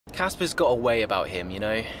Casper's got a way about him, you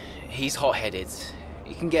know? He's hot-headed.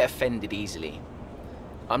 He can get offended easily.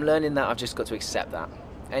 I'm learning that I've just got to accept that.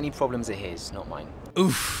 Any problems are his, not mine.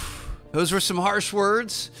 Oof. Those were some harsh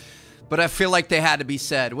words, but I feel like they had to be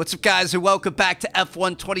said. What's up, guys, and welcome back to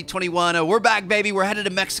F1 2021. We're back, baby. We're headed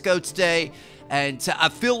to Mexico today, and I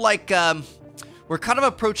feel like we're kind of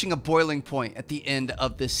approaching a boiling point at the end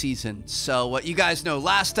of this season. So you guys know,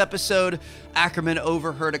 last episode, Ackerman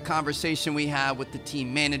overheard a conversation we had with the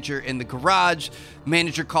team manager in the garage.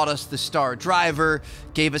 Manager called us the star driver,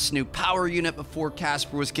 gave us a new power unit before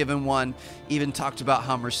Casper was given one, even talked about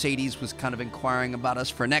how Mercedes was kind of inquiring about us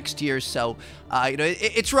for next year. So, you know,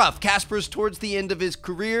 it's rough. Casper's towards the end of his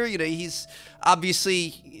career. You know, he's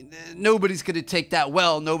obviously, nobody's going to take that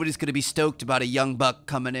well. Nobody's going to be stoked about a young buck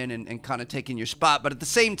coming in and kind of taking your spot. But at the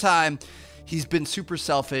same time, he's been super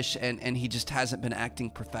selfish and he just hasn't been acting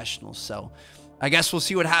professional. So I guess we'll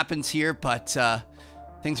see what happens here, but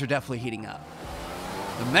things are definitely heating up.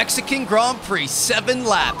 The Mexican Grand Prix, 7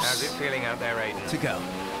 laps. How's it feeling out there, Aiden? To go.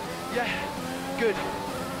 Yeah, good.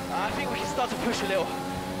 I think we can start to push a little.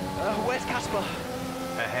 Where's Casper?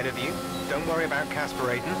 Ahead of you. Don't worry about Casper,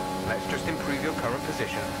 Aiden. Let's just improve your current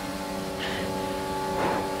position.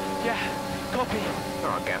 Yeah, copy.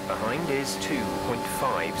 Our gap behind is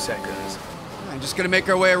 2.5 seconds. I'm just going to make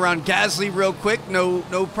our way around Gasly real quick. No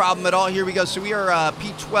problem at all. Here we go. So we are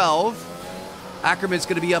P12. Ackerman's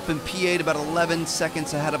going to be up in P8, about 11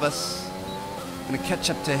 seconds ahead of us. Going to catch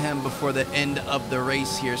up to him before the end of the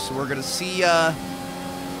race here. So we're going to see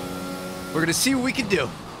what we can do.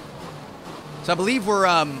 So I believe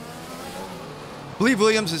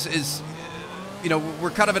Williams is you know, we're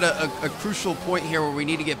kind of at a crucial point here where we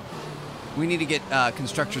need to get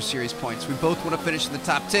Constructors Series points. We both want to finish in the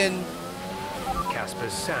top 10.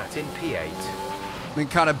 Casper's sat in P8. Been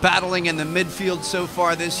kind of battling in the midfield so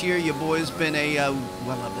far this year. Your boy's been a, well,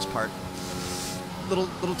 I love this part. Little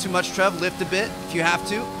too much, Trev. Lift a bit if you have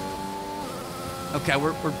to. Okay,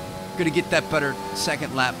 we're going to get that better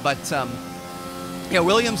second lap. But, yeah,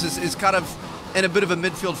 Williams is kind of in a bit of a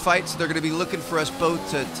midfield fight, so they're going to be looking for us both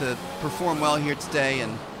to perform well here today,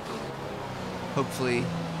 and hopefully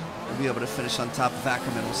we'll be able to finish on top of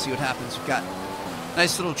Ackerman. We'll see what happens. We've got a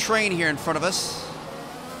nice little train here in front of us.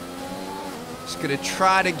 Just going to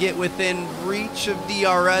try to get within reach of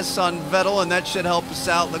DRS on Vettel, and that should help us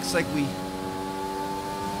out. Looks like we don't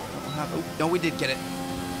have, oh, no, we did get it. Go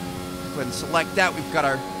ahead and select that. We've got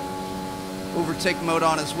our overtake mode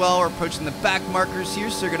on as well. We're approaching the back markers here,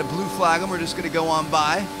 so they're going to blue flag them. We're just going to go on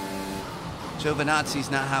by. Giovinazzi's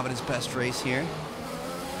not having his best race here.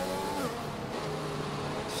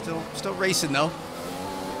 Still racing though.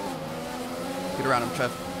 Get around him,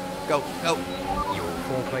 Trev. Go. You're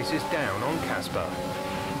 4 places down on Casper.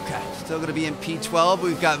 Okay, still going to be in P12.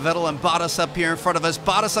 We've got Vettel and Bottas up here in front of us.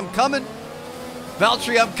 Bottas, I'm coming.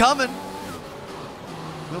 Valtteri, I'm coming.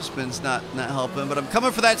 Wheel spin's not helping, but I'm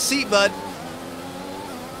coming for that seat, bud.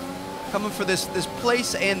 Coming for this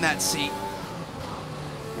place and that seat.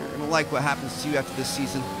 You're going to like what happens to you after this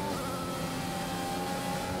season.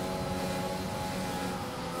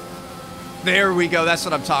 There we go. That's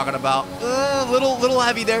what I'm talking about. Little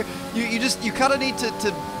heavy there. You kind of need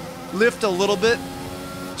to lift a little bit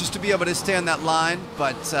just to be able to stay on that line.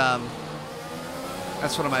 But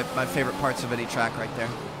that's one of my favorite parts of any track right there.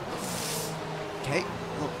 Okay,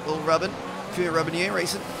 little rubbing. If you're rubbing, you ain't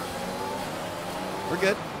racing. We're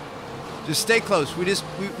good. Just stay close. We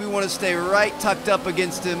want to stay right tucked up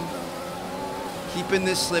against him. Keeping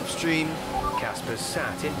this slipstream. Casper's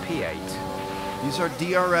sat in P8. Use our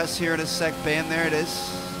DRS here in a sec, bam, there it is.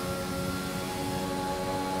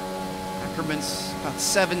 Ackerman's about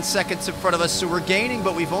 7 seconds in front of us, so we're gaining,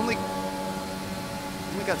 but we've only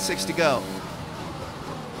got 6 to go.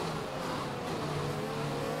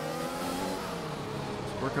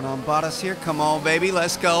 Working on Bottas here. Come on, baby,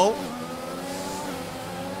 let's go.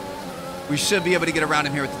 We should be able to get around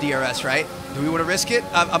him here with the DRS, right? Do we want to risk it?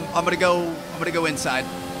 I'm gonna go inside.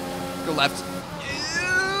 Go left.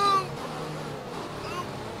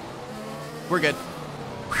 We're good.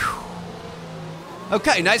 Whew.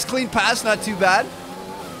 Okay, nice clean pass, not too bad.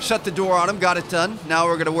 Shut the door on him, got it done. Now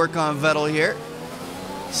we're gonna work on Vettel here.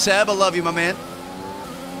 Seb, I love you, my man.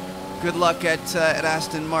 Good luck at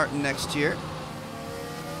Aston Martin next year.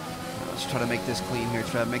 Let's try to make this clean here,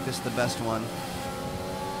 Trev. Make this the best one.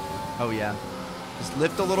 Oh yeah. Just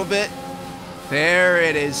lift a little bit. There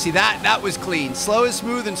it is. See, that was clean. Slow is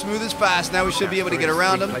smooth and smooth is fast. Now we should be able to get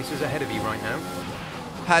around him. Places ahead of you right now.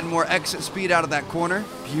 Had more exit speed out of that corner.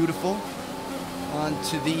 Beautiful. On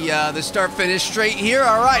to the start-finish straight here.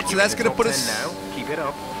 All right, so that's going to put us now. Keep it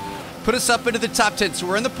up. Put us up into the top 10. So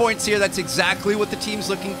we're in the points here. That's exactly what the team's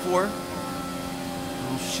looking for.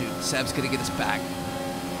 Oh, shoot. Seb's going to get us back.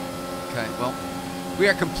 Okay, well, we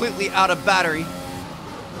are completely out of battery.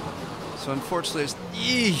 So unfortunately,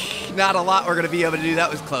 there's not a lot we're going to be able to do. That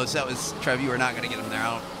was close. That was, Trev, you were not going to get him there.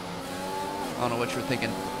 I don't know what you were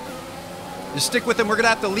thinking. Just stick with him. We're going to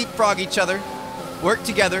have to leapfrog each other. Work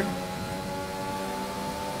together.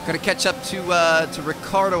 Going to catch up to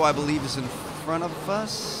Ricardo, I believe, is in front of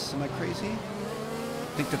us. Am I crazy?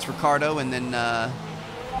 I think that's Ricardo, and then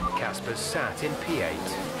Casper's sat in P8.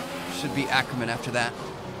 should be Ackerman after that.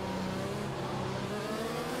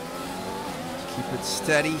 Keep it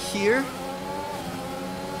steady here.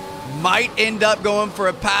 Might end up going for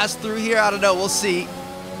a pass through here. I don't know. We'll see.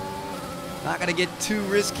 Not going to get too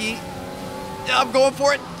risky. I'm going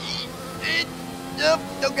for it.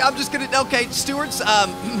 Okay, I'm just going to... Okay, stewards,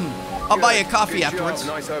 I'll buy you a coffee afterwards.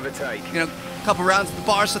 Nice overtake. You know, a couple rounds at the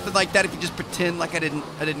bar, something like that, if you just pretend like I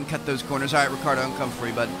didn't cut those corners. All right, Ricardo, I'm coming for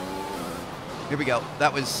you, bud. Here we go.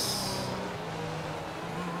 That was...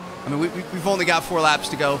 I mean, we've only got 4 laps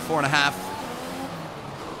to go, 4.5.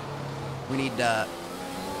 We need to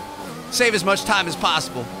save as much time as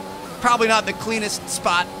possible. Probably not the cleanest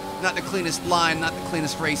spot, not the cleanest line, not the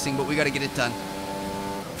cleanest racing, but we got to get it done.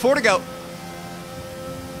 4 to go.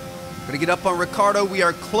 Gonna get up on Ricardo. We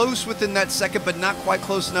are close within that second, but not quite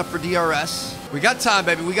close enough for DRS. We got time,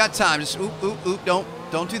 baby. We got time. Just oop, oop, oop.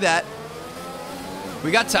 Don't do that.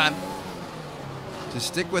 We got time. Just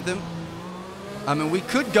stick with him. I mean, we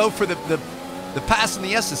could go for the pass and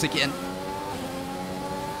the S's again.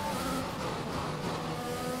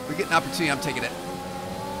 We get an opportunity. I'm taking it.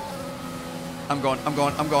 I'm going.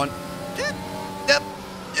 Yep.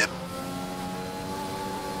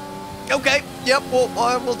 Okay. Yep.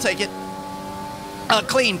 We'll take it.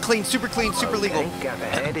 Clean, super clean, super legal. Gap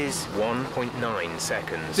ahead is 1.9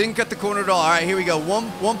 seconds. Didn't cut the corner at all. All right, here we go.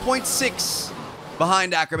 1.6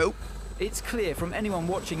 behind Ackerman. Oop. It's clear from anyone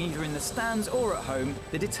watching either in the stands or at home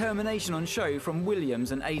the determination on show from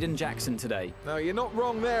Williams and Aiden Jackson today. No, you're not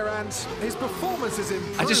wrong there, and his performance is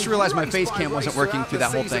improved. I just realized my face cam race wasn't working through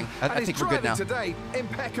that whole season, thing. I think we're good now. Today,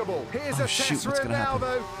 impeccable. Here's Oh, a shoot, test what's route gonna now, happen?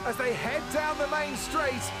 though, as they head down the main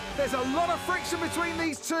straight. There's a lot of friction between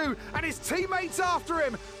these two, and his teammates after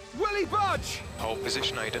him. Will he budge? Hold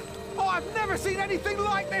position, Aiden. Oh, I've never seen anything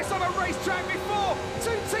like this on a racetrack before.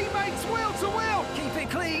 2 teammates wheel to wheel. Keep it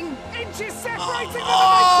clean. Inches separating them.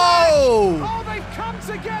 Oh! Oh, they've come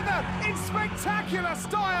together in spectacular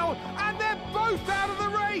style, and they're both out of the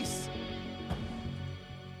race.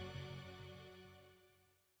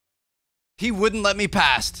 He wouldn't let me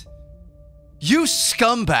past. You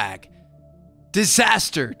scumbag.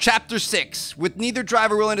 Disaster. Chapter 6. With neither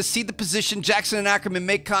driver willing to cede the position, Jackson and Ackerman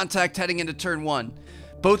make contact heading into turn 1.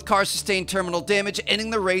 Both cars sustain terminal damage,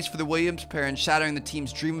 ending the race for the Williams pair and shattering the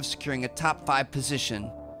team's dream of securing a top 5 position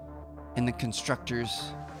in the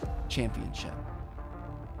Constructors' Championship.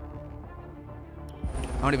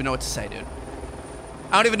 I don't even know what to say, dude.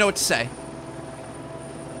 I don't even know what to say.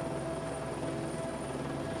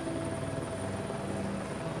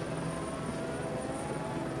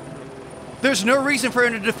 There's no reason for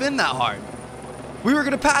him to defend that hard. We were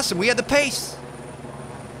going to pass him. We had the pace.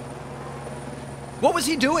 What was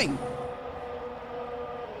he doing?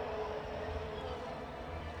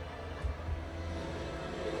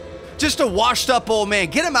 Just a washed up old man.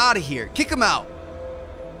 Get him out of here. Kick him out.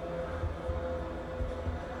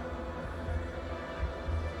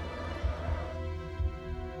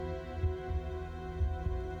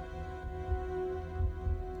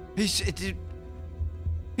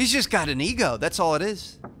 He's just got an ego. That's all it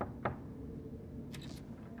is.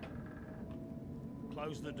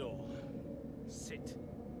 Close the door. Sit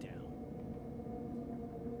down.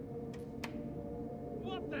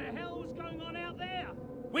 What the hell was going on out there?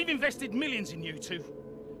 We've invested millions in you two.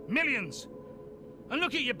 Millions. And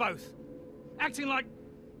look at you both. Acting like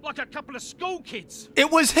a couple of school kids. It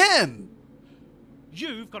was him.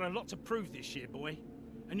 You've got a lot to prove this year, boy.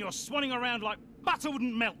 And you're swanning around like butter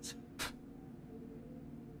wouldn't melt.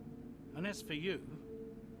 And as for you,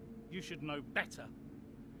 you should know better.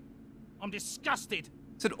 I'm disgusted.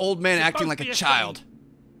 It's an old man acting like a child.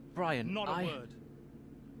 Brian, Not a word.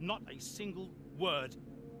 Not a single word.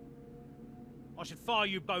 I should fire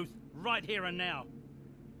you both right here and now.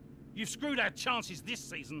 You've screwed our chances this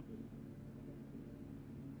season.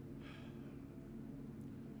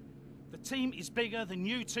 The team is bigger than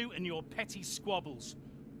you two and your petty squabbles.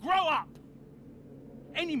 Grow up!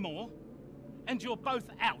 Any more, and you're both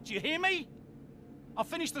out. Do you hear me? I'll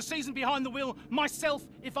finish the season behind the wheel myself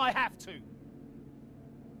if I have to.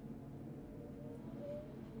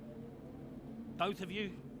 Both of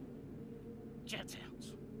you, Jet out.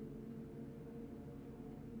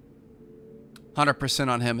 100%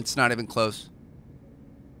 on him. It's not even close.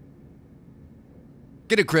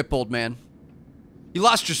 Get a grip, old man. You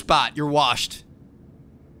lost your spot. You're washed.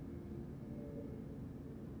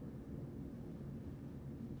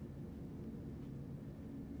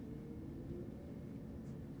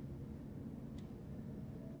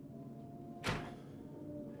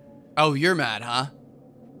 Oh, you're mad, huh?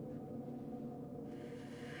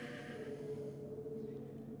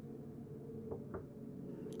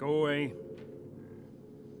 Go away.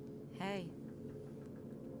 Hey.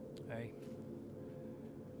 Hey.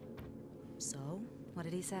 So, what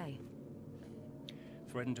did he say?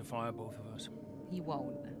 Threatened to fire both of us. He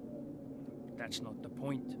won't. That's not the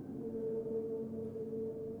point.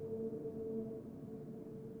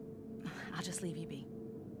 I'll just leave you be.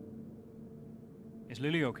 Is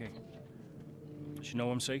Lily okay? Does she know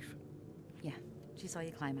I'm safe? Yeah, she saw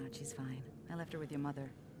you climb out. She's fine. I left her with your mother.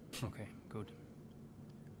 Okay, good.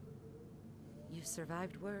 You've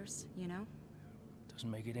survived worse, you know? Doesn't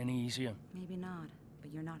make it any easier. Maybe not, but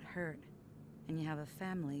you're not hurt. And you have a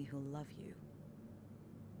family who love you.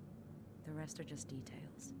 The rest are just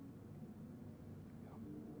details.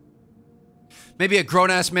 Maybe a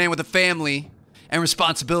grown-ass man with a family and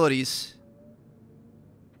responsibilities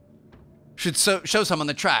should show some on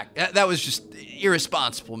the track. That was just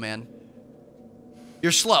irresponsible, man.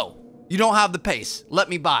 You're slow. You don't have the pace. Let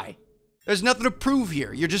me by. There's nothing to prove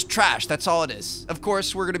here. You're just trash. That's all it is. Of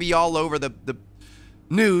course, we're going to be all over the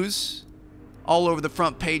news, all over the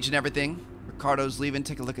front page and everything. Ricardo's leaving.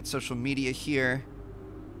 Take a look at social media here.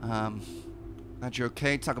 Glad you're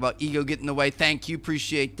okay. Talk about ego getting in the way. Thank you.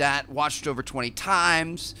 Appreciate that. Watched over 20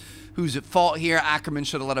 times. Who's at fault here? Ackerman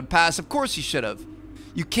should have let him pass. Of course he should have.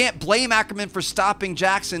 You can't blame Ackerman for stopping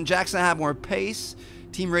Jackson. Jackson had more pace.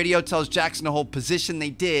 Team radio tells Jackson to hold position. They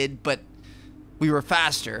did, but we were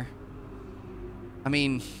faster. I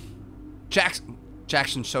mean,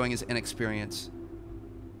 Jackson showing his inexperience.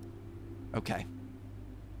 Okay.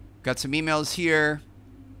 Got some emails here.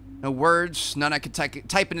 No words. None I could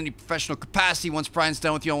type in any professional capacity. Once Brian's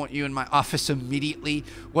done with you, I want you in my office immediately.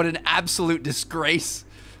 What an absolute disgrace.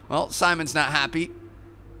 Well, Simon's not happy.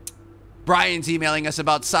 Brian's emailing us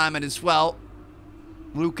about Simon as well.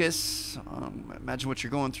 Lucas, imagine what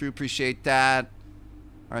you're going through. Appreciate that.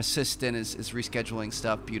 Our assistant is rescheduling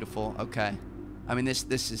stuff. Beautiful. Okay. I mean, this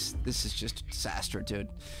is just a disaster, dude.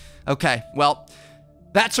 Okay, well,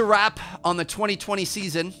 that's a wrap on the 2020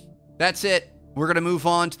 season. That's it. We're going to move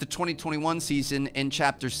on to the 2021 season in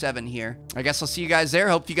Chapter 7 here. I guess I'll see you guys there.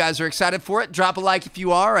 Hope you guys are excited for it. Drop a like if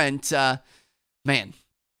you are. And, man,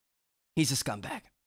 he's a scumbag.